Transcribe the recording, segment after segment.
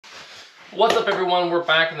What's up everyone, we're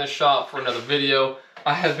back in the shop for another video.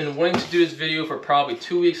 I have been wanting to do this video for probably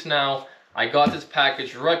 2 weeks now. I got this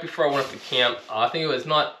package right before I went up to camp. I think it was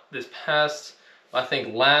not this past, I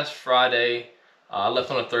think last Friday. I left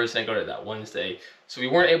on a Thursday and got it that Wednesday. So we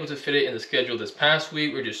weren't able to fit it in the schedule this past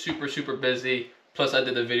week. We're just super busy. Plus I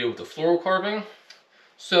did the video with the floral carving.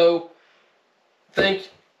 So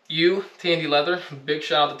thank you, Tandy Leather. Big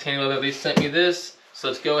shout out to Tandy Leather. They sent me this. So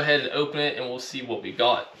let's go ahead and open it and we'll see what we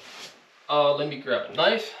got. Let me grab a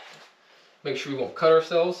knife. Make sure we won't cut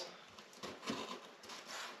ourselves.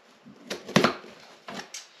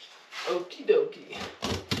 Okie dokie.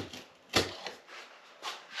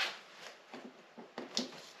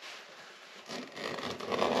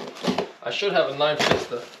 I should have a knife just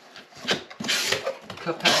to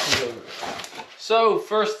cut past over. So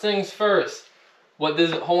first things first, what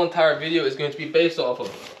this whole entire video is going to be based off of.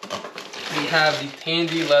 We have the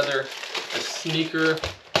Tandy Leather, a sneaker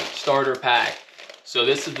starter pack. So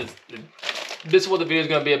this is what the video is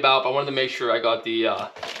going to be about. But I wanted to make sure I got the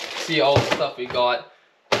see all the stuff we got.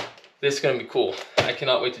 This is going to be cool. I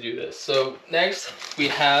cannot wait to do this. So next we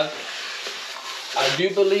have, I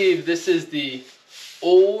do believe this is the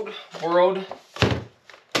Old World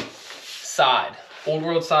side. Old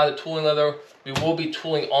World side of tooling leather. We will be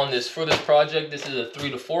tooling on this for this project. This is a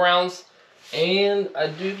 3 to 4 ounce. And I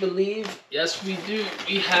do believe, yes we do,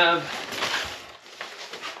 we have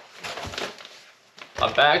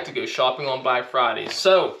a bag to go shopping on Black Friday.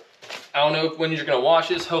 So I don't know when you're gonna watch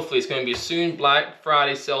this. Hopefully it's gonna be soon. Black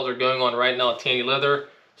Friday sales are going on right now at Tandy Leather.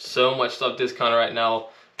 So much stuff discounted right now.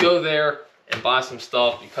 Go there and buy some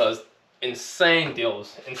stuff because insane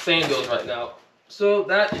deals right now. So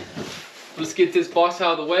let's get this box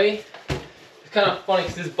out of the way. It's kind of funny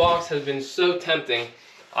because this box has been so tempting.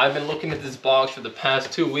 I've been looking at this box for the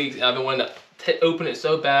past 2 weeks and I've been wanting to open it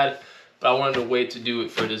so bad, but I wanted to wait to do it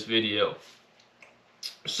for this video.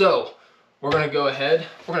 So we're gonna go ahead.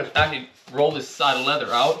 We're gonna actually roll this side of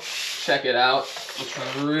leather out. Check it out.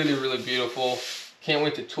 Looks really beautiful. Can't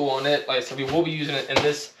wait to tool on it. Like I said, we will be using it in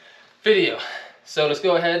this video. So let's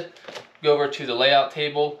go ahead, go over to the layout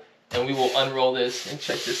table, and we will unroll this and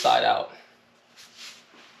check this side out.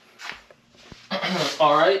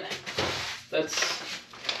 All right, let's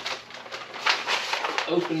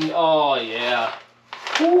open. Oh yeah.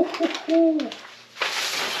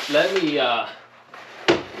 Let me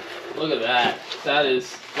look at that. That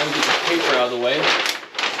is, let me get the paper out of the way.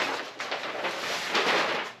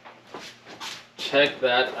 Check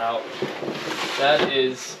that out. That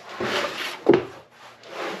is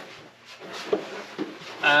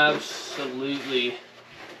absolutely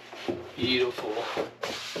beautiful.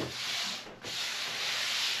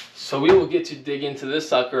 So we will get to dig into this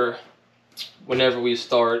sucker whenever we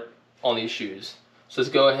start on these shoes. So let's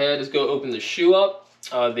go ahead, let's go open the shoe up,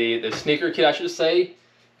 the sneaker kit I should say,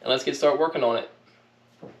 and let's get started working on it.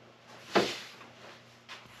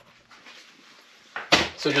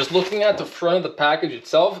 So just looking at the front of the package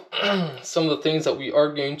itself, some of the things that we are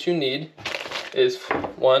going to need is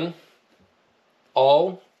one,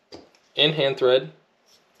 awl and hand thread.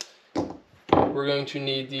 We're going to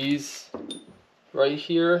need these right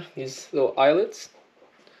here, these little eyelets.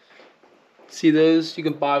 See those? You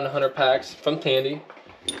can buy them in 100 packs from Tandy.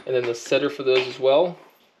 And then the setter for those as well.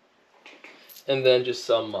 And then just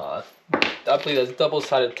some, I believe that's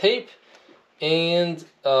double-sided tape and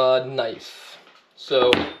a knife.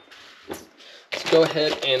 So let's go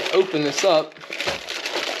ahead and open this up.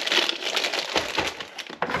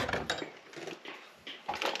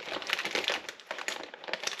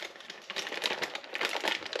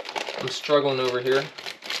 I'm struggling over here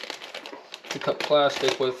to cut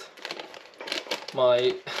plastic with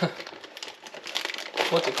my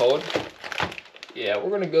what's it called? Yeah, we're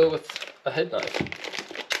gonna go with a head knife.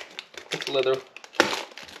 It's a leather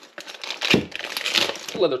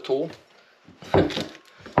tool.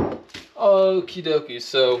 Okie dokie.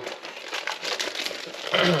 So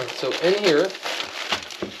in here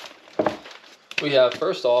we have,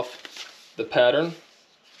 first off, the pattern.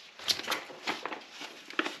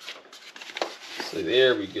 So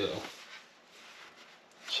there we go.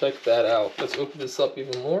 Check that out. Let's open this up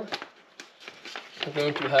even more. I'm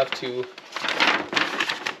going to have to,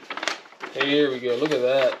 here we go, look at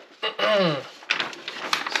that.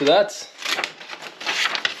 So that's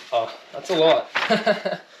a lot.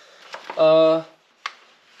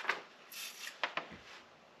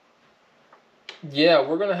 Yeah,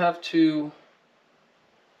 we're gonna have to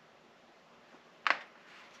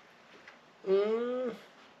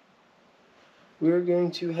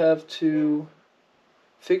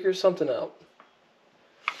figure something out.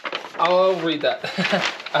 I'll read that.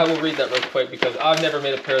 I will read that real quick because I've never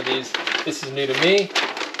made a pair of these. This is new to me,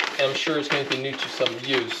 and I'm sure it's going to be new to some of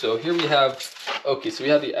you. So here we have, okay, so we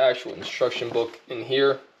have the actual instruction book in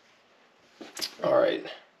here. All right.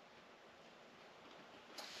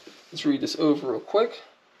 Let's read this over real quick.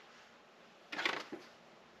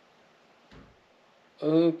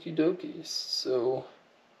 Okie dokie. So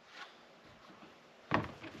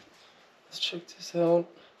let's check this out.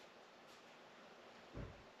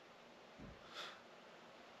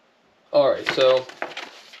 All right, so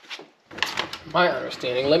my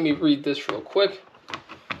understanding, let me read this real quick.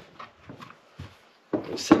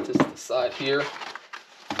 Let me set this to the side here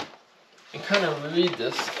and kind of read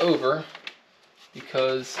this over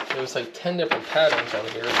because there's like 10 different patterns on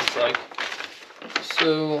here. It's like,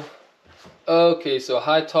 so, okay, so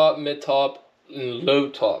high top, mid top, and low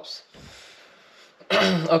tops.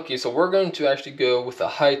 Okay, so we're going to actually go with the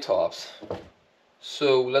high tops.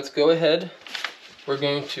 So let's go ahead. We're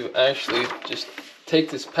going to actually just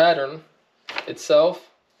take this pattern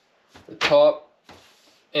itself, the top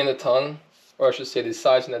and the tongue, or I should say the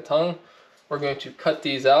sides and the tongue. We're going to cut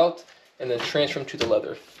these out and then transfer them to the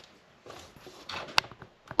leather.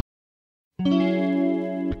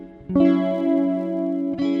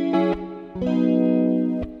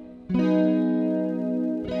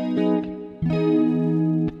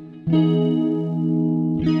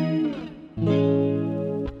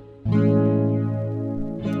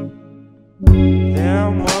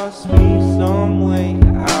 There must be some way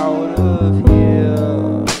out of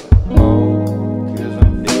here. Oh, 'cause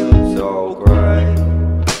I'm feeling so great,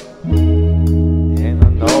 and I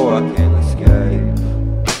know I can escape.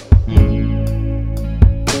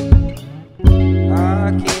 I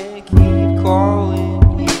can't keep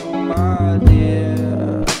calling you my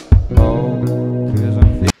dear. Oh, 'cause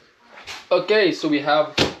I'm feeling. Okay, so we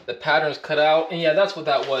have the patterns cut out, and yeah, that's what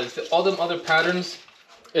that was. All them other patterns,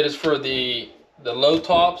 it is for the low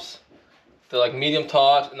tops, the like medium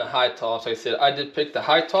tops, and the high tops. Like I said, I did pick the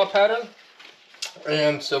high top pattern,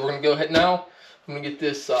 and so we're gonna go ahead now. I'm gonna get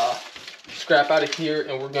this scrap out of here,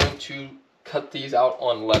 and we're going to cut these out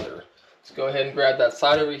on leather. Let's go ahead and grab that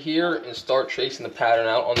side over here and start tracing the pattern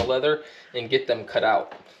out on the leather and get them cut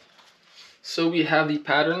out. So we have the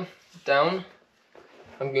pattern down.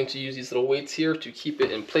 I'm going to use these little weights here to keep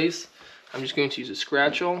it in place. I'm just going to use a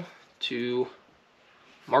scratch-all to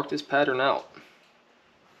mark this pattern out.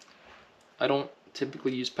 I don't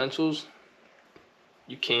typically use pencils.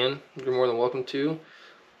 You can, you're more than welcome to.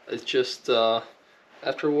 It's just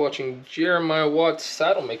after watching Jeremiah Watt's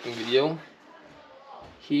saddle making video,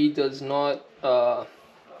 he does not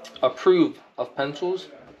approve of pencils.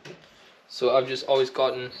 So I've just always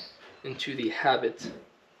gotten into the habit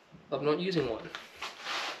of not using one.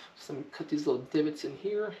 So let me cut these little divots in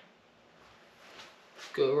here.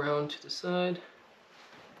 Go around to the side.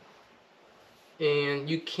 And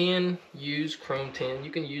you can use chrome tan. You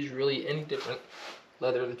can use really any different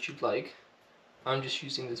leather that you'd like. I'm just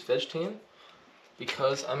using this Veg-Tan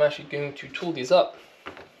because I'm actually going to tool these up.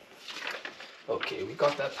 Okay, we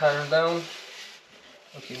got that pattern down.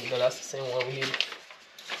 Okay, no, that's the same one we need.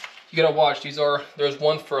 You gotta watch, there's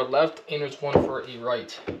one for a left and there's one for a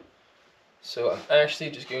right. So I'm actually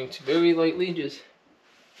just going to very lightly just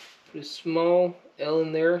put a small L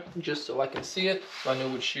in there just so I can see it, so I know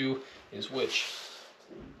which shoe is which.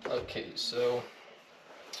 Okay, so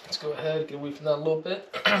let's go ahead, get away from that a little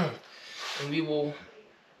bit, and we will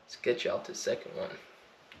sketch out the second one.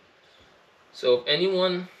 So if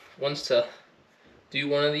anyone wants to do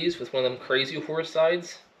one of these with one of them crazy horse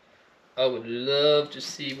sides, I would love to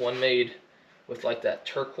see one made with like that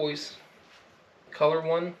turquoise color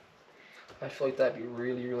one. I feel like that'd be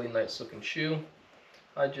really, really nice looking shoe.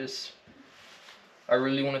 I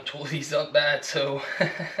really want to tool these up bad, so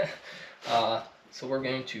so we're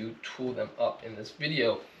going to tool them up in this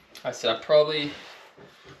video. I said I probably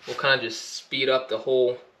will kind of just speed up the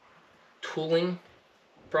whole tooling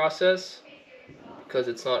process because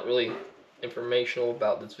it's not really informational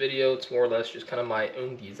about this video. It's more or less just kind of my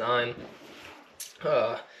own design.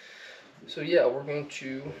 So yeah, we're going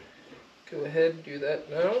to go ahead and do that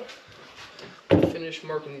now. Finish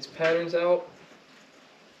marking these patterns out.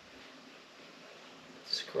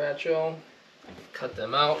 Scratch all, cut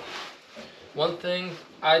them out. One thing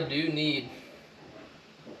I need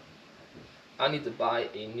to buy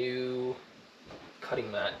a new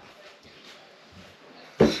cutting mat.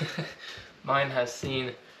 Mine has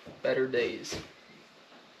seen better days.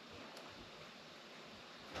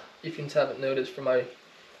 If you haven't noticed from my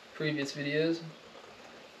previous videos.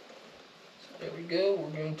 So there we go. We're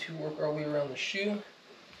going to work our way around the shoe.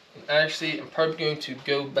 And actually, I'm probably going to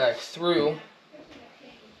go back through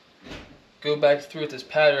go back through with this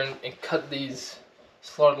pattern and cut these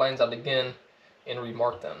slotted lines out again and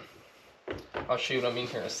remark them. I'll show you what I mean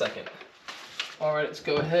here in a second. Alright, let's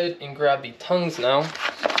go ahead and grab the tongues now.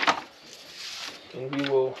 And we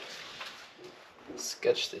will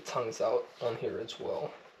sketch the tongues out on here as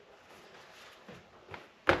well.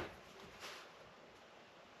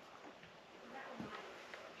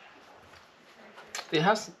 They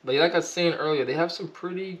have, like I was saying earlier, they have some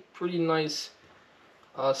pretty nice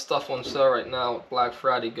stuff on sale right now with Black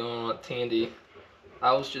Friday going on at Tandy.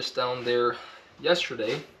 I was just down there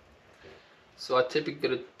yesterday, so I typically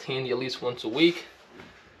go to Tandy at least once a week,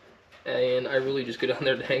 and I really just go down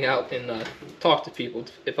there to hang out and talk to people.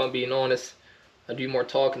 If I'm being honest, I do more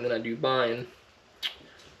talking than I do buying.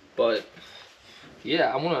 But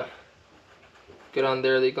yeah, I want to go down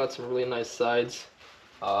there. They got some really nice sides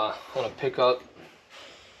I want to pick up.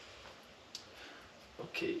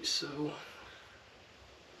 Okay, so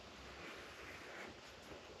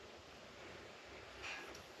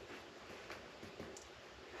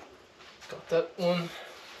got that one.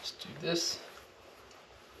 Let's do this.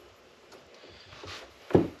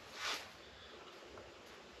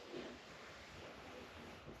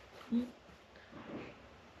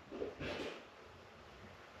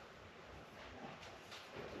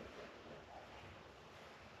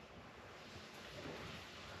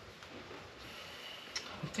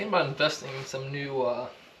 I'm thinking about investing in some new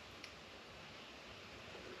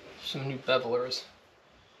bevelers.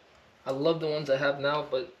 I love the ones I have now,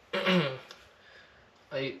 but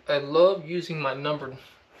I love using my numbered,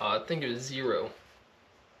 I think it was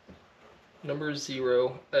number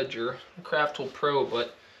 0 edger, Craft Tool Pro,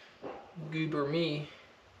 but goober me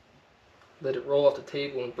let it roll off the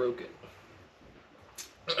table and broke it.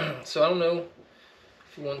 So I don't know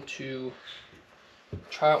if you want to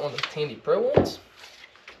try out one of the Tandy Pro ones.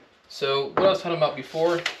 So what I was talking about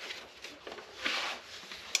before,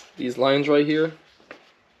 these lines right here,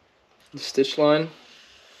 the stitch line,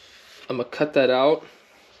 I'm gonna cut that out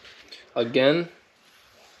again,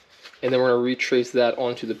 and then we're gonna retrace that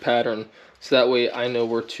onto the pattern, so that way I know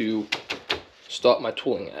where to stop my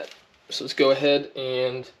tooling at. So let's go ahead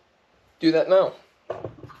and do that now.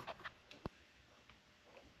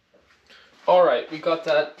 Alright, we got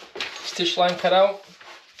that stitch line cut out.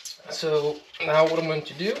 So now what I'm going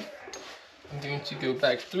to do, I'm going to go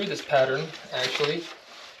back through this pattern actually,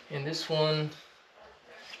 and this one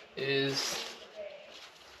is,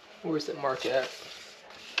 where's that mark at?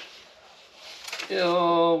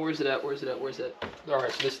 Oh, where's it at? Where's it at? Where's it at?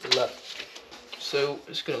 Alright, so this is the left. So I'm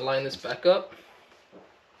just going to line this back up.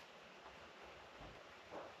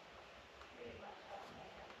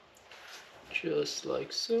 Just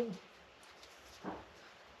like so.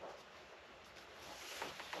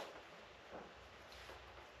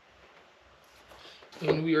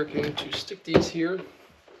 And we are going to stick these here.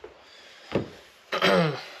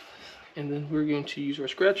 And then we're going to use our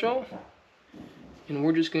scratch awl. And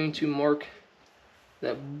we're just going to mark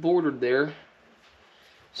that border there,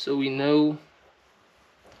 so we know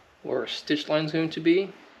where our stitch line is going to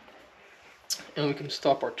be, and we can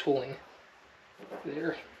stop our tooling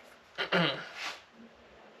there.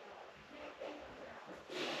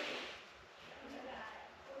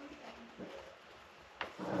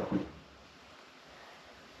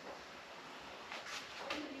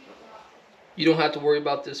 You don't have to worry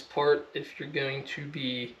about this part if you're going to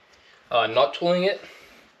be not tooling it,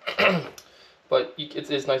 but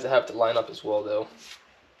it's nice to have to line up as well though.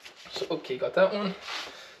 So okay, got that one.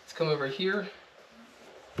 Let's come over here.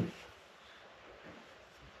 Do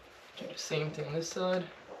the same thing on this side.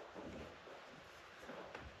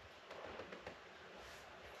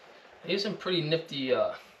 They have some pretty nifty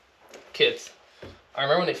kits. I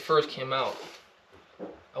remember when they first came out,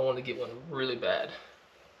 I wanted to get one really bad.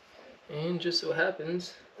 And just so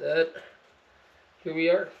happens that here we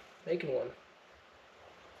are, making one.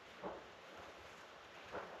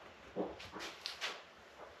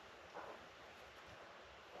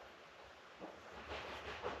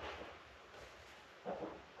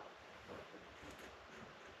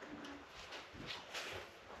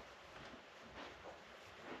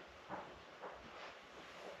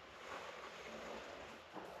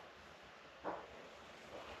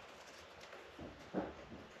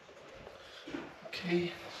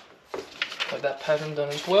 Okay, got that pattern done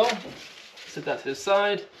as well. Set that to the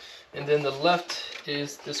side, and then the left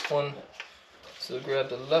is this one. So grab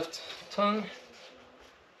the left tongue,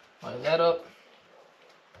 line that up.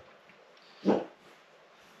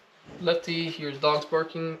 Lefty, here's dog's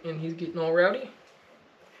barking and he's getting all rowdy.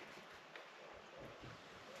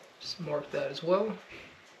 Just mark that as well.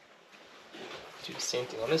 Do the same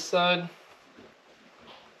thing on this side.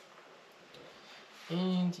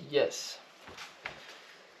 And yes.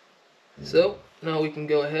 So now we can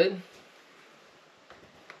go ahead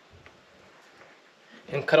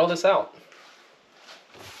and cut all this out.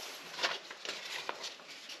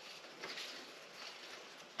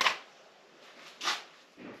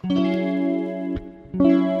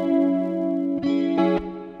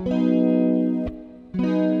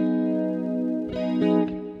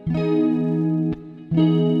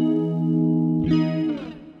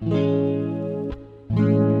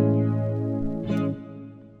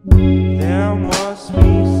 There must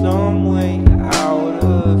be some way out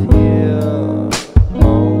of here.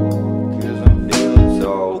 Oh, 'cause I'm feeling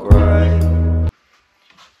so great.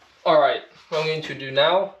 Alright, what I'm going to do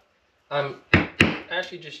now, I'm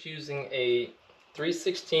actually just using a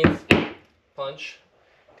 3/16 punch.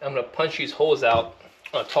 I'm going to punch these holes out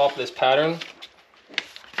on the top of this pattern.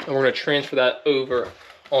 And we're going to transfer that over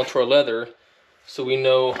onto our leather so we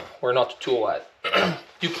know where not to tool at.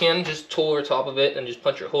 You can just tool over top of it and just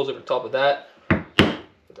punch your holes over top of that.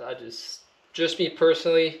 But I just me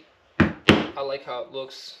personally, I like how it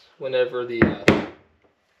looks whenever the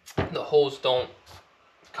holes don't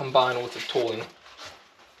combine with the tooling.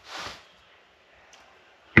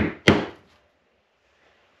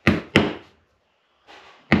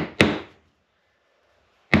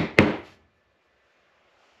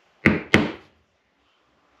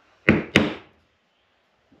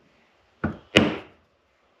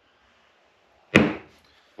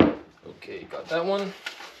 Okay, got that one.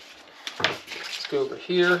 Let's go over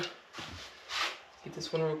here. Get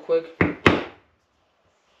this one real quick.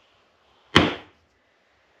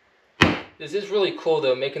 This is really cool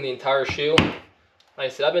though, making the entire shoe. Like I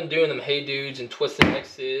said, I've been doing them hey dudes and twisted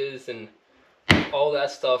X's and all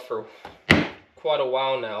that stuff for quite a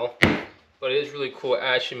while now. But it is really cool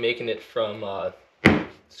actually making it from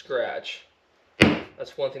scratch.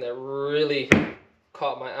 That's one thing that really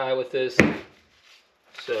caught my eye with this.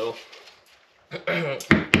 So I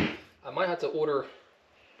might have to order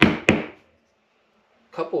a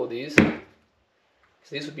couple of these. So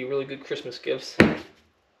these would be really good Christmas gifts.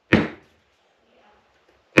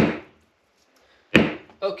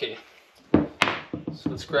 Okay, so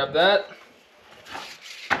let's grab that.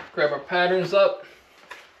 Grab our patterns up.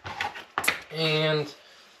 And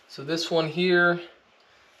so this one here,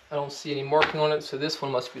 I don't see any marking on it, so this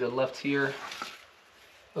one must be the left here.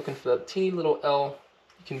 Looking for that teeny little L.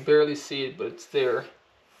 You can barely see it, but it's there.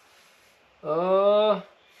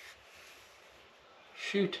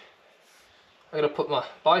 Shoot. I gotta put my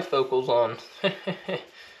bifocals on.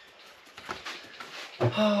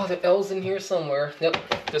 Oh, the L's in here somewhere. Yep,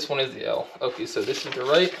 this one is the L. Okay, so this is the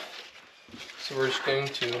right. So we're just going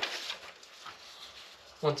to,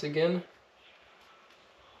 once again,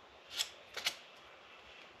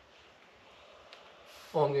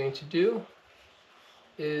 all I'm going to do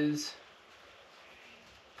is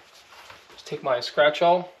just take my scratch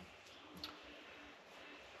awl.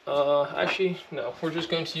 Actually, no, we're just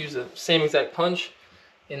going to use the same exact punch,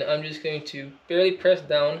 and I'm just going to barely press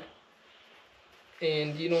down,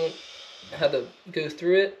 and you don't have to go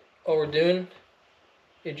through it. All we're doing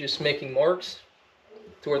is just making marks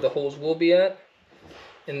to where the holes will be at,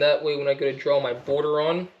 and that way when I go to draw my border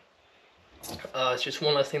on, it's just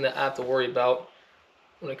one less thing that I have to worry about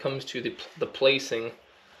when it comes to the placing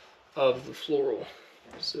of the floral.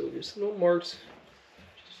 So just little marks,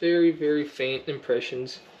 just very, very faint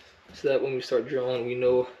impressions, so that when we start drawing, we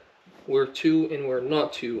know where to and where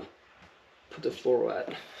not to put the floral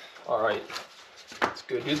at. All right, let's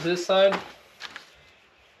go do this side.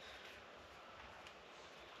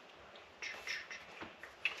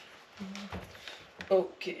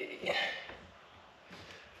 Okay.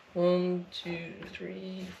 1, 2,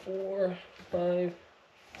 3, 4, 5,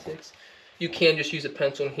 6. You can just use a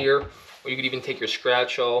pencil in here, or you could even take your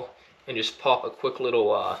scratch awl and just pop a quick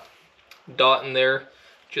little dot in there,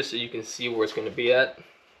 just so you can see where it's going to be at.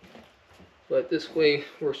 But this way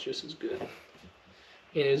works just as good. And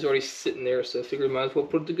it's already sitting there, so I figured I might as well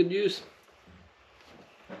put it to good use.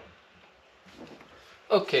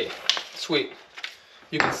 Okay, sweet.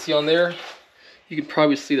 You can see on there, you can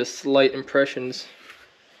probably see the slight impressions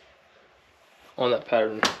on that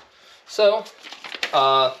pattern. So,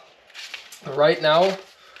 right now,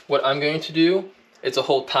 what I'm going to do, it's a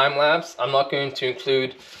whole time lapse. I'm not going to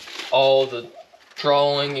include all the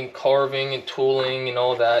drawing and carving and tooling and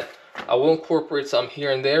all that. I will incorporate some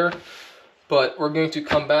here and there, but we're going to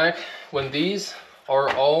come back when these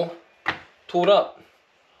are all tooled up.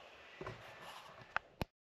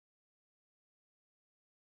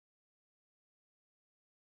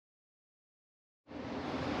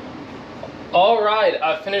 All right,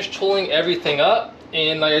 I finished tooling everything up,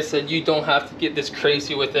 And like I said, you don't have to get this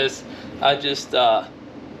crazy with this. I just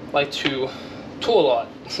like to tool a lot.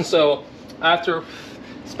 So after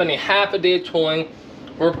spending half a day tooling,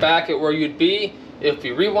 we're back at where you'd be if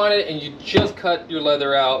you rewind it and you just cut your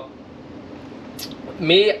leather out.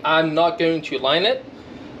 Me, I'm not going to line it.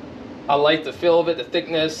 I like the feel of it, the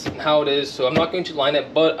thickness, and how it is, so I'm not going to line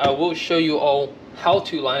it, but I will show you all how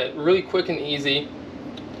to line it really quick and easy,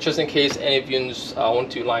 just in case any of you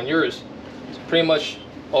want to line yours. So pretty much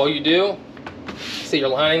all you do, say you're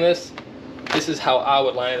lining this is how I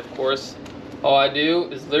would line it, of course. All I do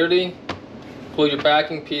is literally pull your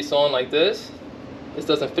backing piece on like this. This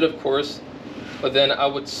doesn't fit, of course, but then I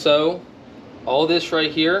would sew all this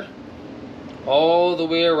right here all the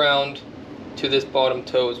way around to this bottom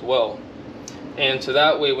toe as well. And so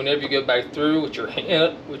that way, whenever you go back through with your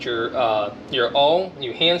hand, with your awl, and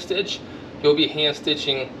you hand stitch, you'll be hand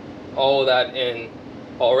stitching all of that in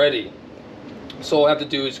already. So all I have to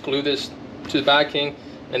do is glue this to the backing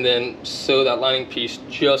and then sew that lining piece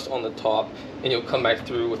just on the top, and you'll come back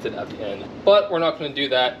through with it at the end. But we're not going to do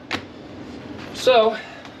that. So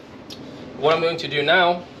what I'm going to do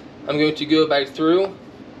now, I'm going to go back through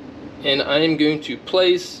and I am going to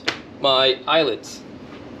place my eyelets.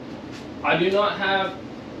 I do not have,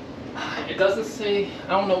 it doesn't say,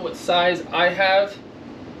 I don't know what size I have.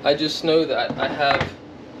 I just know that I have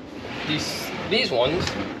these ones.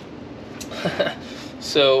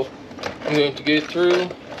 So I'm going to go through,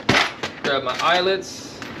 grab my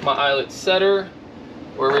eyelets, my eyelet setter,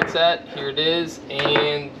 wherever it's at, here it is,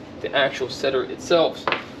 and the actual setter itself.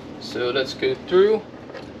 So let's go through.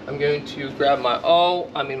 I'm going to grab my maul.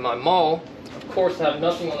 Of course, I have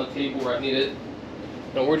nothing on the table where I need it.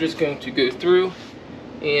 And we're just going to go through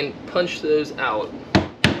and punch those out.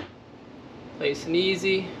 Nice and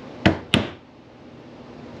easy.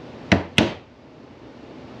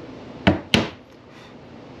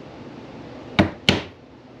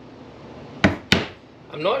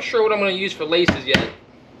 I'm not sure what I'm going to use for laces yet.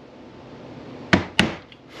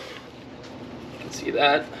 You can see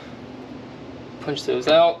that. Punch those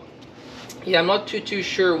out. Yeah, I'm not too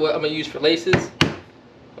sure what I'm going to use for laces.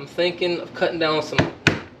 I'm thinking of cutting down some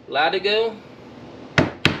latigo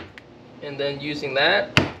and then using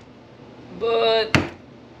that. But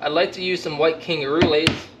I'd like to use some white kangaroo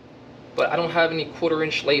lace, but I don't have any 1/4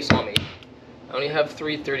 inch lace on me. I only have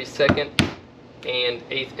 3 32nd and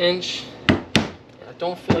 1/8 inch. I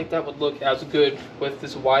don't feel like that would look as good with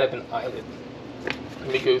this wide of an eyelet. Let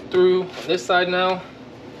me go through on this side now.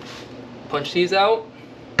 Punch these out.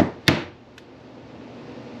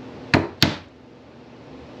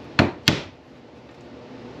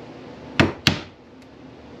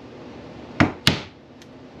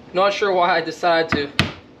 Not sure why I decided to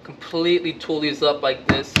completely tool these up like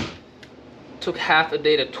this. Took half a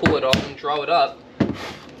day to tool it off and draw it up.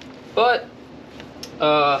 But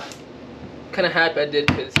kind of happy I did,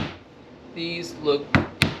 because these look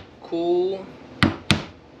cool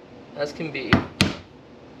as can be.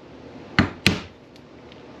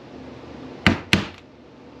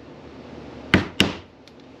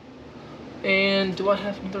 And do I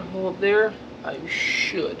have another hole up there? I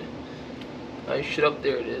should up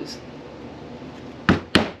there, it is.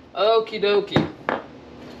 Okie dokie.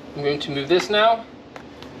 I'm going to move this now.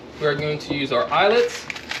 We are going to use our eyelets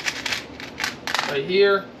right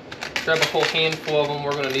here. Grab a whole handful of them.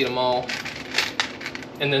 We're going to need them all.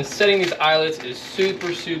 And then setting these eyelets is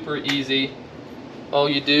super easy. All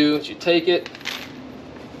you do is you take it,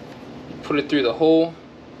 put it through the hole.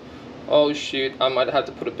 Oh shoot, I might have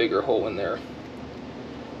to put a bigger hole in there.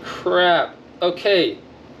 Crap. Okay.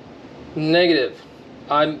 Negative.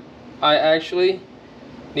 I actually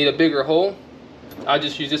need a bigger hole. I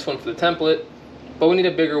just use this one for the template, but we need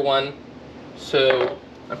a bigger one. So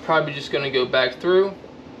I'm probably just going to go back through.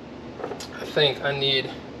 I think I need,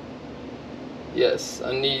 yes,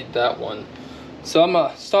 I need that one. So I'm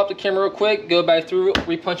going to stop the camera real quick, go back through,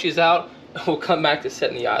 repunch these out, and we'll come back to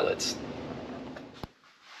setting the eyelets.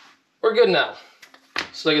 We're good now.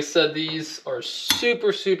 So like I said, these are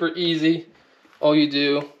super easy. All you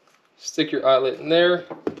do, stick your eyelet in there,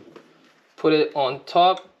 put it on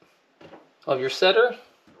top of your setter,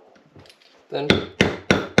 then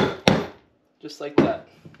just like that,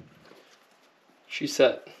 she's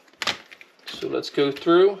set. So let's go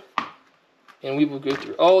through, and we will go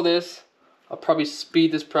through all this. I'll probably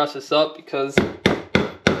speed this process up because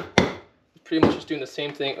it's pretty much just doing the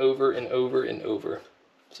same thing over and over and over.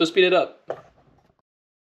 So speed it up.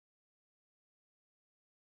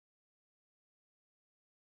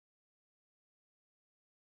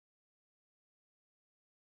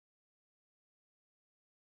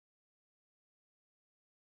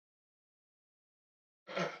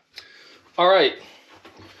 All right,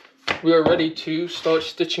 we are ready to start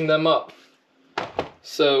stitching them up.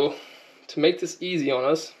 So to make this easy on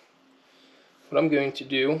us, what I'm going to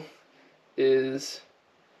do is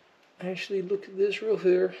actually look at this real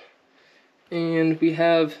here, and we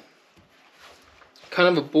have kind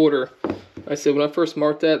of a border. I said when I first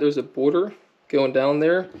marked that, there's a border going down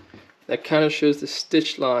there that kind of shows the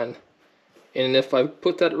stitch line, and if I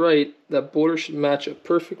put that right, that border should match up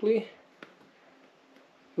perfectly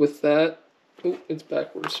with that. Oh, it's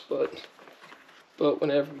backwards, but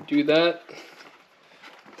whenever we do that,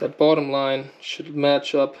 that bottom line should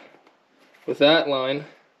match up with that line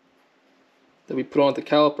that we put on the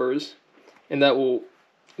calipers, and that will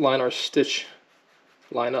line our stitch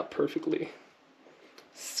line up perfectly.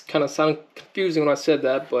 It's kind of sounded confusing when I said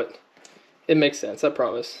that, but it makes sense, I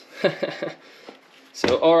promise.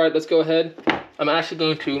 So, alright, let's go ahead. I'm actually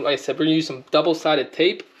going to, like I said, we're going to use some double-sided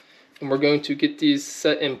tape, and we're going to get these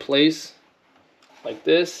set in place like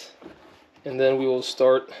this, and then we will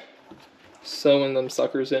start sewing them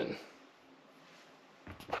suckers in.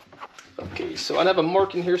 Okay, so I have a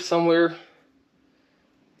mark in here somewhere.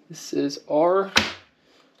 This is R,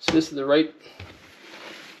 so this is the right.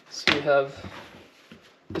 So we have,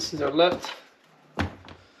 this is our left,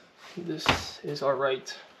 this is our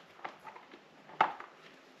right.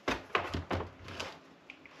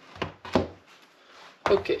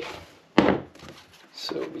 Okay,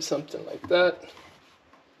 so it'll be something like that.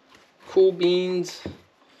 Cool beans.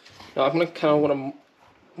 Now I'm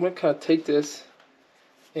gonna take this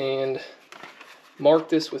and mark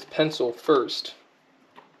this with pencil first.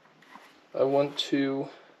 I want to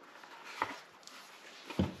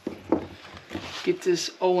get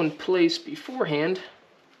this all in place beforehand,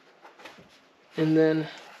 and then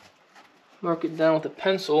mark it down with a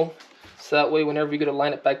pencil, so that way whenever we go to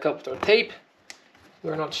line it back up with our tape,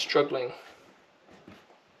 we're not struggling.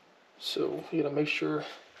 So you gotta make sure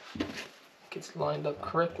it gets lined up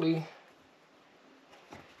correctly.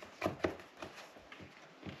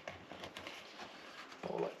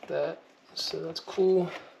 All like that. So that's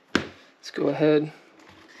cool. Let's go ahead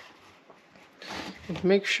and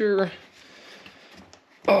make sure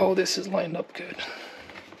all this is lined up good.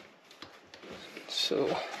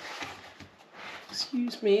 So,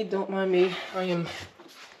 excuse me, don't mind me. I am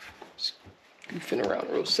just goofing around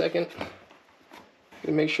real second.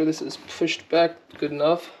 Gonna make sure this is pushed back good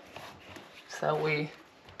enough, so that way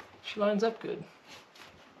she lines up good.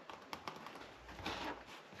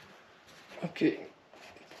 Okay.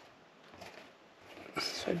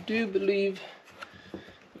 So I do believe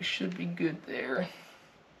we should be good there.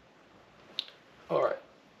 All right.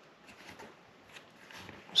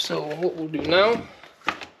 So what we'll do now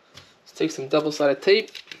is take some double-sided tape,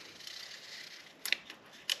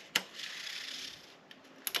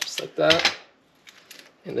 just like that,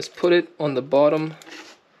 and let's put it on the bottom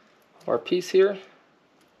of our piece here,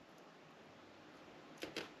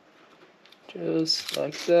 just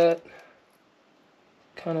like that,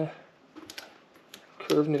 kind of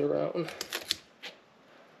curving it around.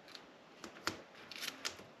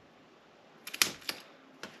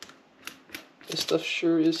 This stuff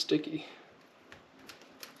sure is sticky.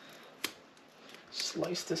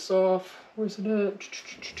 Slice this off. Where's it at?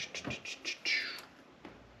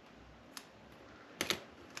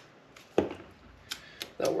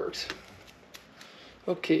 That works.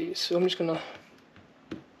 Okay, so I'm just gonna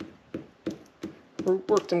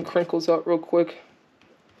work them crinkles out real quick.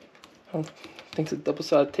 I don't think the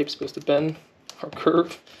double-sided tape's supposed to bend or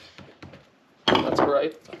curve. That's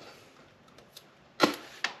alright.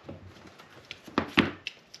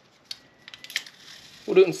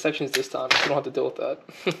 We'll do it in sections this time, so we don't have to deal with that.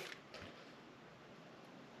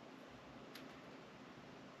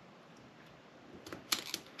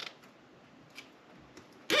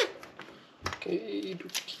 Okay,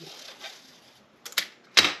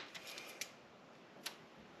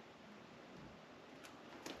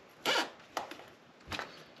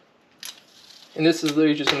 and this is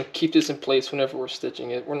literally just going to keep this in place whenever we're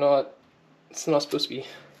stitching it. It's not supposed to be,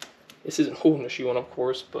 this isn't holding the shoe on, of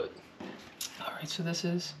course, but. Alright, so this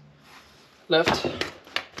is left,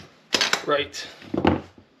 right.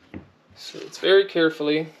 So it's very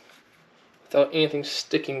carefully, without anything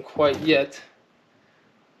sticking quite yet.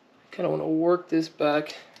 Kind of want to work this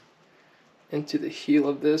back into the heel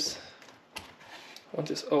of this. I want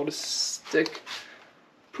this all to stick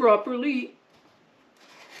properly.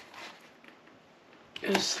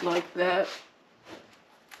 Just like that.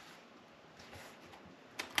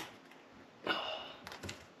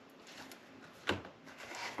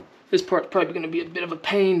 This part's probably going to be a bit of a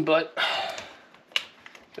pain, but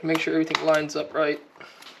gotta make sure everything lines up right.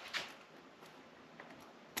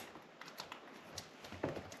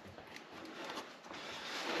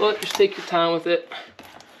 But just take your time with it.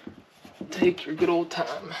 Take your good old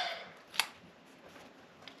time.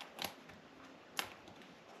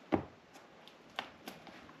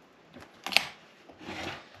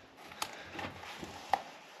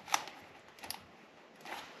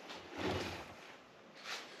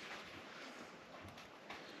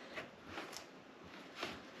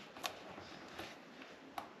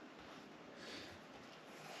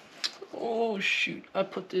 Oh shoot, I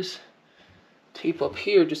put this tape up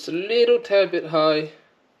here just a little tad bit high.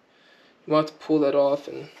 You want to pull that off,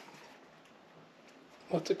 and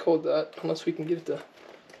what's it called that? Unless we can get it to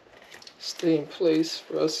stay in place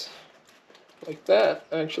for us like that,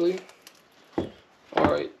 actually.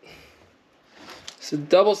 Alright. So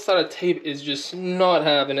double-sided tape is just not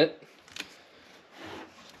having it,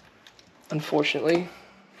 unfortunately.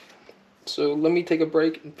 So let me take a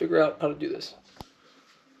break and figure out how to do this.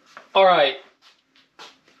 Alright.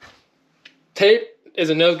 Tape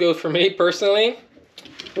is a no-go for me personally.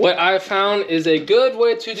 What I found is a good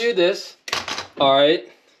way to do this. Alright.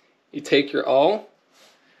 You take your awl,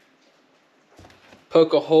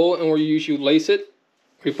 poke a hole in where you usually lace it,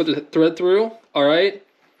 you put the thread through, alright,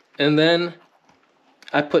 and then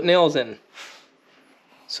I put nails in.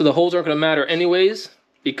 So the holes aren't going to matter anyways,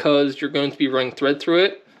 because you're going to be running thread through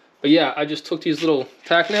it. But yeah, I just took these little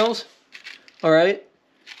tack nails, alright,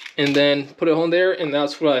 and then put it on there, and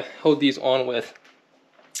that's what I hold these on with.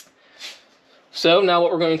 So now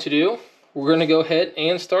what we're going to do, we're going to go ahead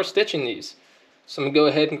and start stitching these. So I'm going to go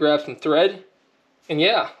ahead and grab some thread, and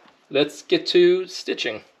yeah, let's get to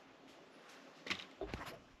stitching.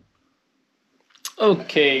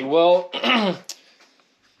 Okay, well,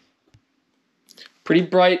 pretty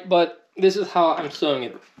bright, but this is how I'm sewing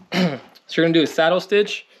it. So you're going to do a saddle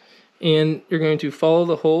stitch, and you're going to follow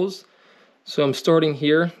the holes. So I'm starting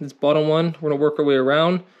here, this bottom one, we're going to work our way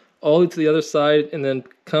around all the way to the other side, and then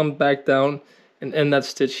come back down and end that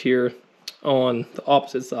stitch here on the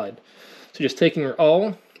opposite side. So just taking your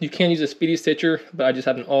awl, you can use a speedy stitcher, but I just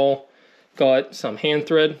have an awl, got some hand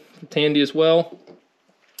thread, Tandy as well,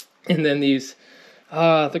 and then these,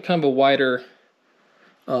 they're kind of a wider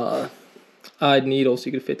eyed needle, so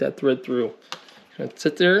you can fit that thread through. You're gonna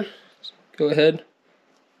sit there, go ahead,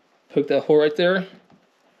 poke that hole right there,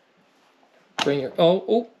 bring your,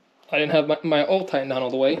 oh, I didn't have my awl tightened down all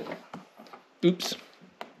the way. Oops.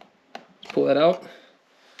 Pull that out.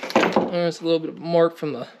 There's a little bit of mark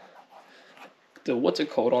from the what's it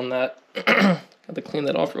called on that. Got to clean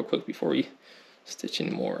that off real quick before we stitch any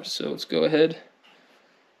more. So let's go ahead,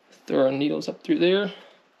 throw our needles up through there.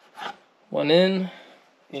 One in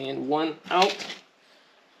and one out.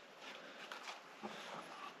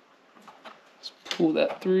 Let's pull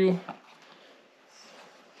that through.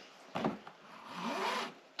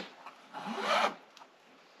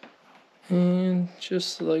 And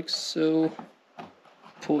just like so,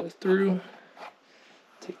 pull it through,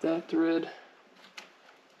 take that thread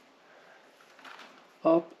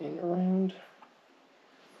up and around,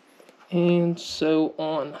 and so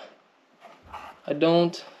on. I'm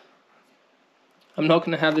not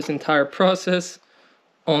going to have this entire process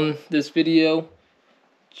on this video,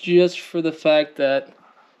 just for the fact that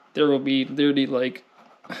there will be literally like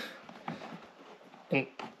an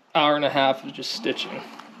hour and a half of just stitching.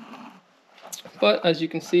 But as you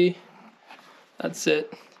can see, that's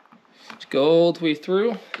it. Just go all the way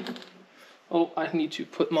through. Oh, I need to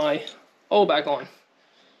put my awl back on.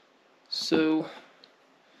 So,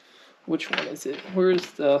 which one is it? Where's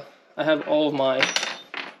the, I have all of my,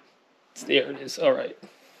 there it is, all right.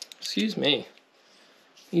 Excuse me.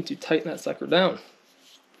 Need to tighten that sucker down.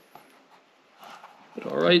 But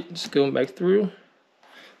all right, just going back through.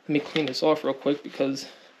 Let me clean this off real quick because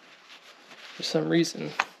for some reason,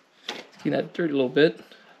 getting that dirty a little bit.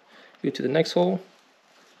 Go to the next hole.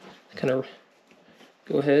 Kind of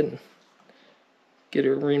go ahead and get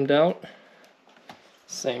it reamed out.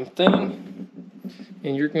 Same thing.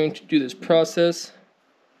 And you're going to do this process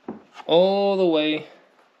all the way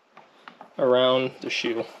around the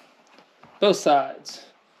shoe. Both sides.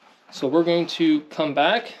 So we're going to come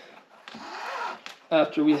back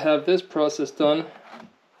after we have this process done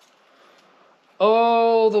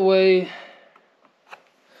all the way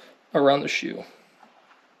around the shoe.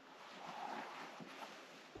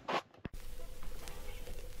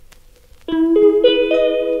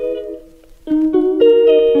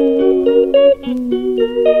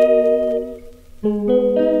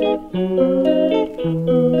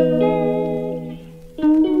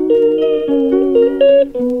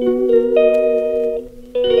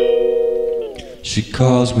 She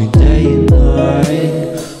calls me day and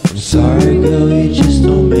night. I'm sorry girl, you just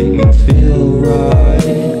don't make me feel right.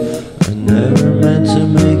 I never meant to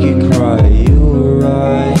make you cry, you were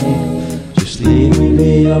right. Just leave me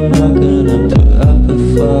be, I'm not gonna put up a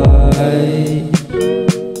fight.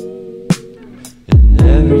 And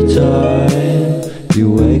every time you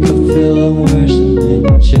wake up feeling worse, and then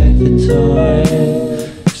you check the time.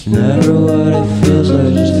 It's never what it feels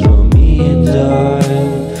like, just throw me a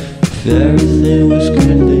dime. If everything was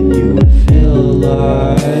good, then you would feel alive.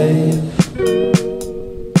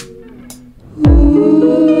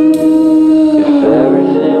 If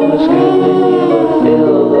everything was good, then you would feel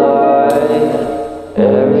alive.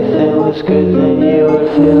 Everything was good, then you would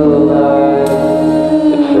feel alive.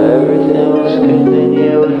 If everything was good, then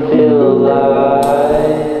you would feel alive.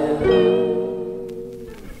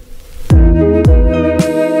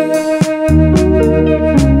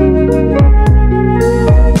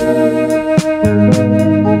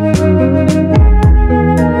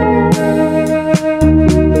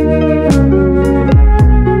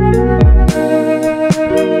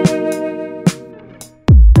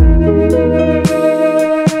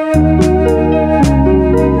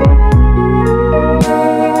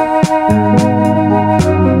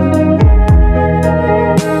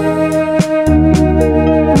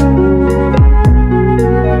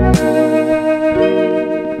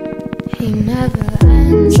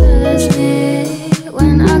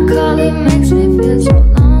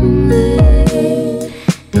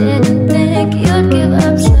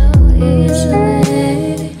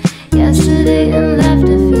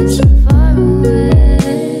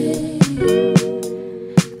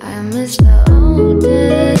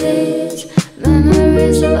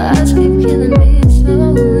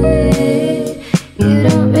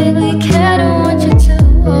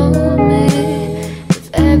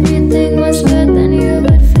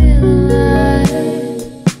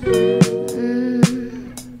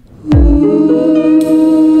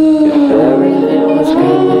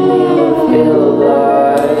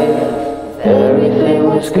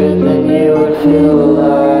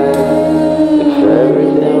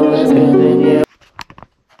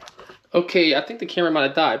 Okay, I think the camera might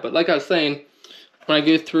have died, but like I was saying, when I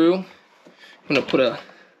go through, I'm gonna put a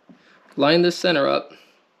line the center up,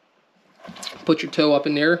 put your toe up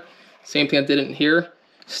in there, same thing I did in here,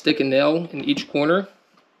 stick a nail in each corner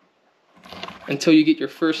until you get your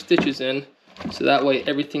first stitches in, so that way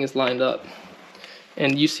everything is lined up.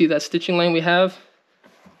 And you see that stitching line we have?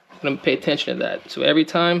 I'm gonna pay attention to that. So every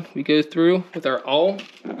time we go through with our awl,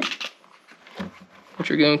 what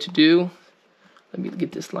you're going to do, let me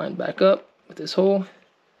get this line back up with this hole.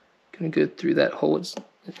 Gonna go through that hole, it's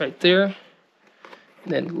right there,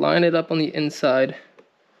 and then line it up on the inside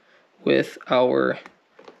with our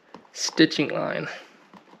stitching line.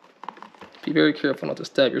 Be very careful not to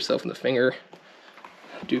stab yourself in the finger.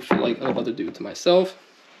 I do feel like I'm about to do it to myself.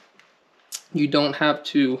 You don't have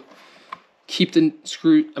to keep the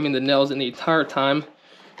the nails in the entire time.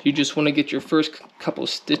 You just want to get your first couple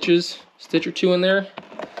stitches, stitch or two in there,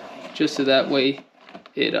 just so that way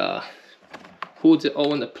it holds it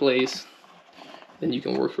all into place. Then you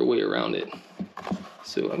can work your way around it.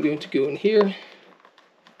 So I'm going to go in here,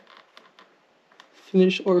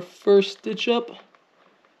 finish our first stitch up,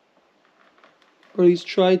 or at least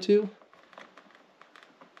try to.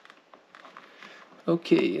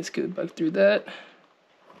 Okay, let's go back through that.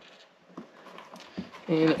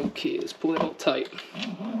 And okay, let's pull it all tight.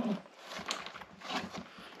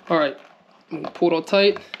 Alright, I'm going to pull it all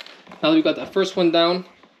tight. Now that we got that first one down,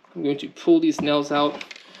 I'm going to pull these nails out,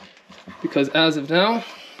 because as of now,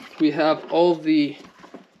 we have all the,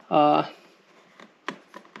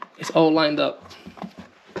 it's all lined up.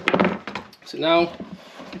 So now,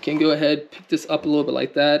 you can go ahead, pick this up a little bit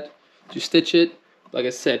like that, to stitch it. Like I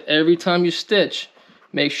said, every time you stitch,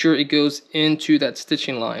 make sure it goes into that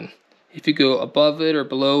stitching line. If you go above it or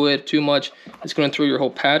below it too much, it's going to throw your whole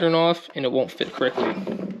pattern off and it won't fit correctly.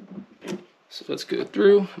 So let's go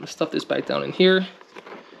through. I'm going to stuff this back down in here.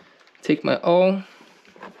 Take my awl.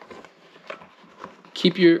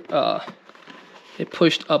 Keep your it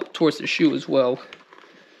pushed up towards the shoe as well.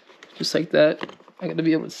 Just like that. I got to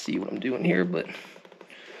be able to see what I'm doing here, but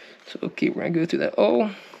so okay, we're going to go through that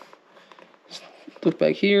awl. Look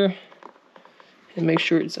back here and make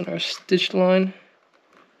sure it's in our stitch line.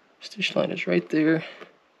 Stitch line is right there.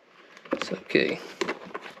 So okay,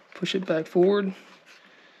 push it back forward.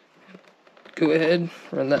 Go ahead,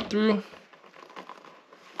 run that through.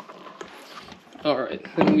 Alright,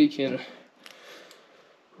 then we can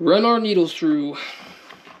run our needles through.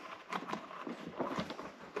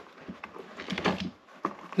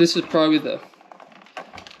 This is probably the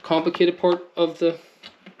complicated part of the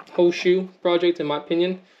whole shoe project, in my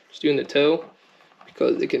opinion, just doing the toe,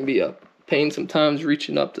 because it can be a pain sometimes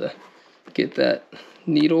reaching up to get that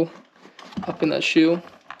needle up in that shoe.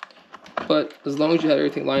 But as long as you have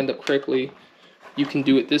everything lined up correctly, you can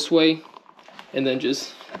do it this way. And then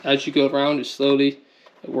just as you go around, just slowly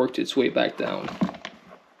it worked its way back down.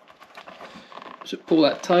 So pull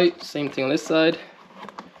that tight, same thing on this side.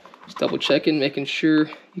 Just double checking, making sure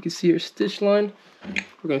you can see your stitch line.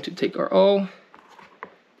 We're going to take our awl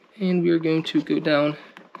and we are going to go down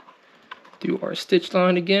through our stitch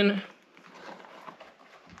line again.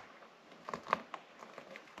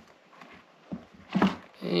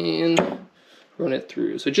 And run it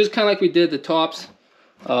through. So just kind of like we did the tops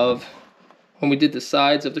of when we did the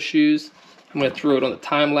sides of the shoes, I'm going to throw it on the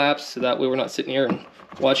time lapse so that way we're not sitting here and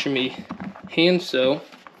watching me hand sew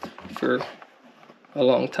for a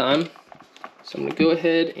long time. So I'm going to go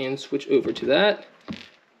ahead and switch over to that,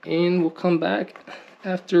 and we'll come back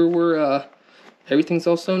after we're everything's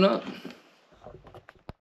all sewn up.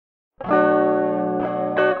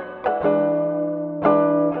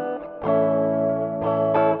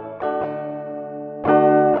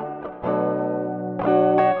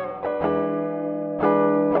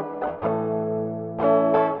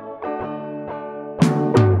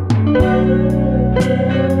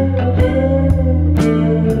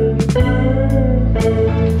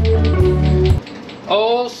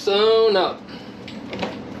 All sewn up.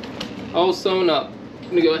 All sewn up. I'm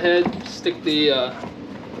gonna go ahead, stick the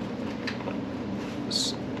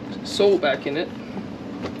sole back in it,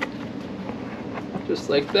 just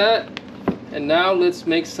like that. And now let's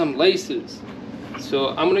make some laces. So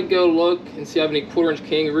I'm gonna go look and see if I have any 1/4"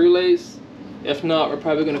 kangaroo lace. If not, we're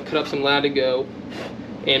probably gonna cut up some Latigo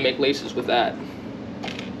and make laces with that.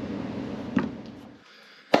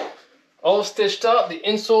 All stitched up, the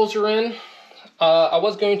insoles are in. I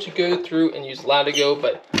was going to go through and use Latigo,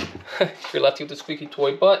 but you're left with the squeaky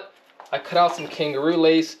toy. But I cut out some kangaroo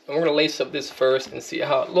lace, and we're gonna lace up this first and see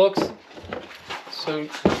how it looks. So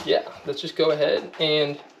yeah, let's just go ahead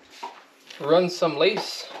and run some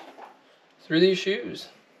lace through these shoes.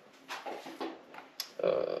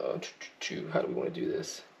 How do we want to do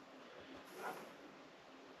this?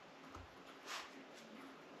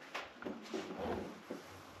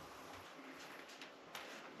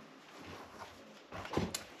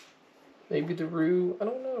 Maybe the roo, I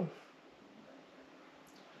don't know.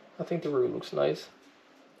 I think the roo looks nice.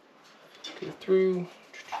 Go through.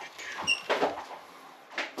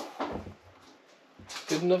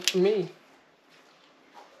 Good enough for me.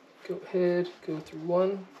 Go ahead, go through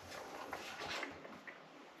one.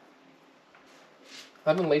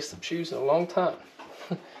 I haven't laced up shoes in a long time.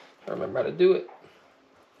 I remember how to do it.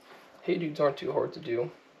 Hey dudes aren't too hard to do.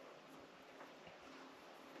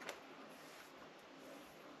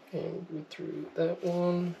 And go through that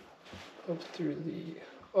one, up through the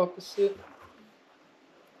opposite.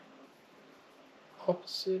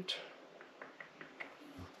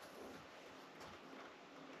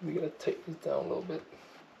 We gotta tighten this down a little bit.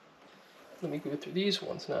 Let me go through these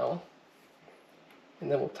ones now,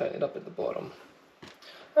 and then we'll tighten it up at the bottom.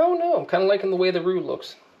 I don't know, I'm kind of liking the way the roo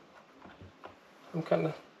looks. I'm kind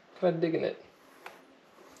of digging it.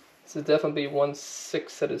 This is definitely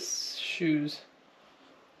 1/6 set of shoes.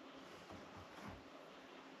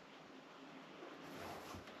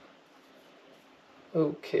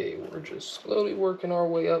 Okay, we're just slowly working our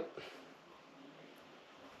way up.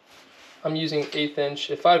 I'm using 1/8 inch.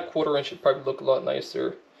 If I had 1/4 inch, it'd probably look a lot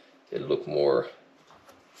nicer. It'd look more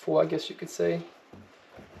full, I guess you could say.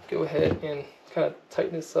 Go ahead and kind of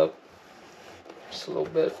tighten this up just a little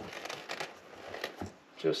bit,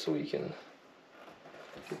 just so we can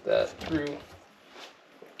get that through.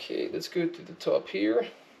 Okay, let's go through the top here.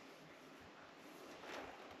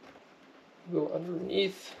 Go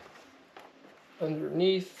underneath,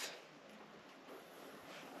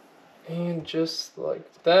 and just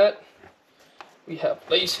like that, we have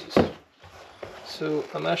laces. So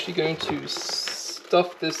I'm actually going to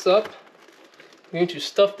stuff this up. I'm going to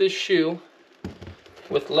stuff this shoe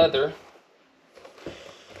with leather,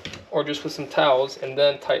 or just with some towels, and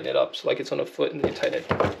then tighten it up so like it's on a foot, and then you tighten it.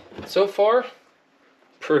 So far,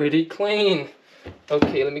 pretty clean.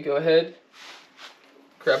 Okay, let me go ahead,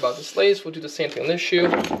 grab out this lace. We'll do the same thing on this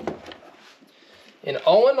shoe. And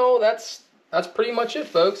all in all, that's pretty much it,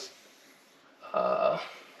 folks. I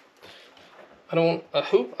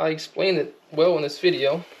hope I explained it well in this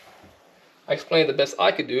video. I explained the best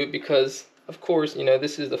I could do it because, of course, you know,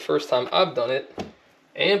 this is the first time I've done it.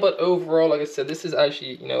 But overall, like I said, this is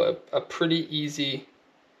actually, you know, a pretty easy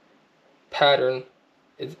pattern.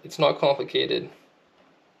 It's not complicated.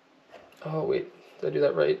 Oh wait, did I do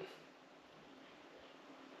that right?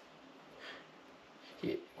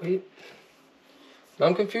 Yeah, wait.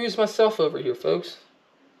 I'm confused myself over here, folks.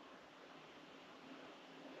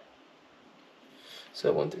 So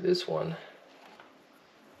I went through this one.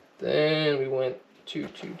 Then we went 2,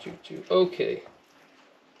 2, 2, 2. Okay.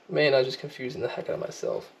 Man, I was just confusing the heck out of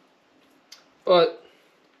myself. But,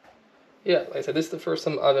 yeah, like I said, this is the first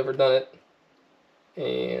time I've ever done it.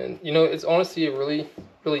 And, you know, it's honestly a really,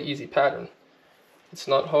 really easy pattern. It's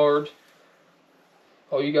not hard.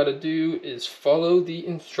 All you got to do is follow the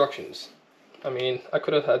instructions. I mean, I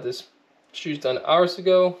could have had this shoes done hours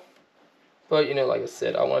ago. But, you know, like I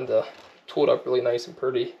said, I wanted to tool it up really nice and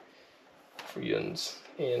pretty for Yuns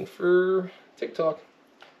and for TikTok.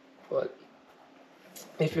 But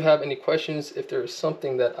if you have any questions, if there is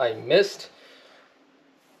something that I missed,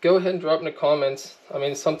 go ahead and drop in the comments. I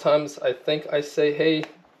mean, sometimes I think I say, hey,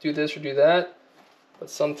 do this or do that, but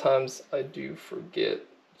sometimes I do forget.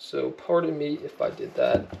 So pardon me if I did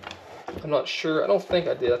that. I'm not sure. I don't think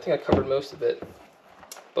I did. I think I covered most of it.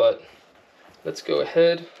 But let's go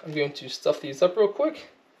ahead. I'm going to stuff these up real quick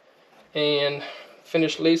and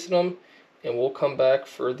finish lacing them, and we'll come back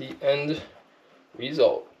for the end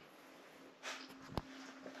result.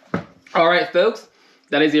 All right, folks,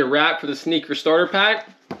 that is a wrap for the sneaker starter pack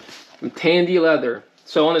from Tandy Leather.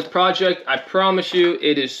 So on this project, I promise you,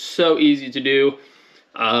 it is so easy to do.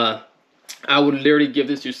 I would literally give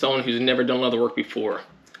this to someone who's never done leather work before.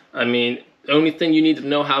 I mean, the only thing you need to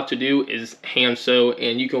know how to do is hand sew,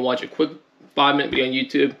 and you can watch a quick 5-minute video on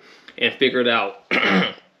YouTube and figure it out.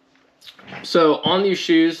 So on these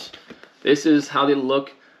shoes, this is how they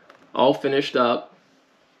look all finished up.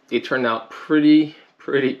 They turned out pretty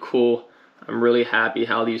cool. I'm really happy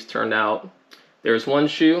how these turned out. There's one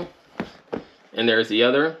shoe and there's the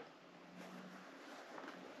other.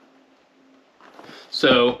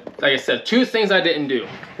 So like I said, 2 things I didn't do.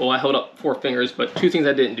 Well, I held up 4 fingers, but 2 things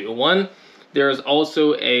I didn't do. One, there's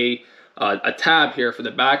also a tab here for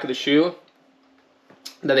the back of the shoe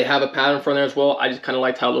that they have a pattern for there as well. I just kind of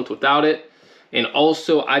liked how it looked without it. And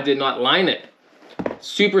also, I did not line it.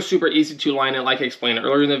 Super easy to line it, like I explained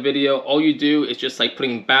earlier in the video. All you do is just like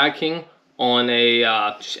putting backing on a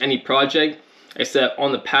just any project, except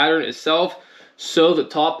on the pattern itself. Sew the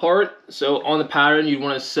top part. So on the pattern, you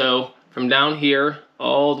want to sew from down here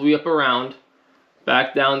all the way up around,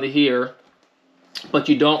 back down to here. But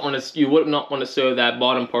you would not want to sew that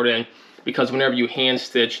bottom part in, because whenever you hand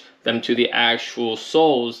stitch them to the actual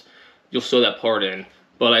soles, you'll sew that part in.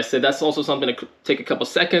 But I said that's also something to take a couple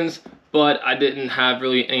seconds, but I didn't have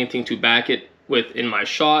really anything to back it with in my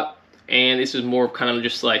shot. And this is more of kind of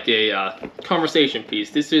just like a conversation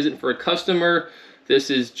piece. This isn't for a customer.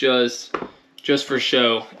 This is just for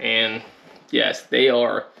show. And yes, they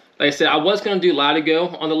are. Like I said, I was going to do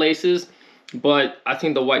Latigo on the laces, but I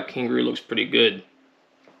think the white kangaroo looks pretty good.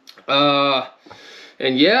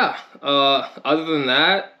 And yeah, other than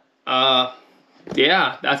that,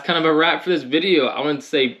 yeah, that's kind of a wrap for this video. I want to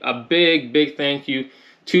say a big thank you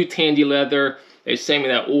to Tandy Leather. They sent me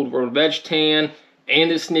that Old World Veg-Tan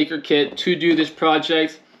and the sneaker kit to do this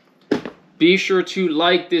project. Be sure to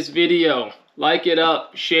like this video, like it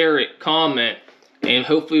up, share it, comment, and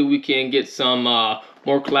hopefully we can get some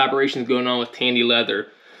more collaborations going on with Tandy Leather.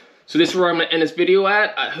 So this is where I'm going to end this video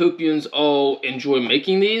at. I hope you all enjoy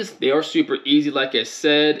making these. They are super easy, like I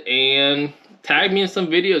said, and tag me in some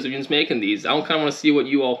videos of you making these. I kind of want to see what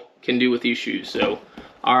you all can do with these shoes. So,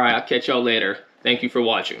 alright, I'll catch y'all later. Thank you for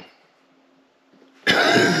watching.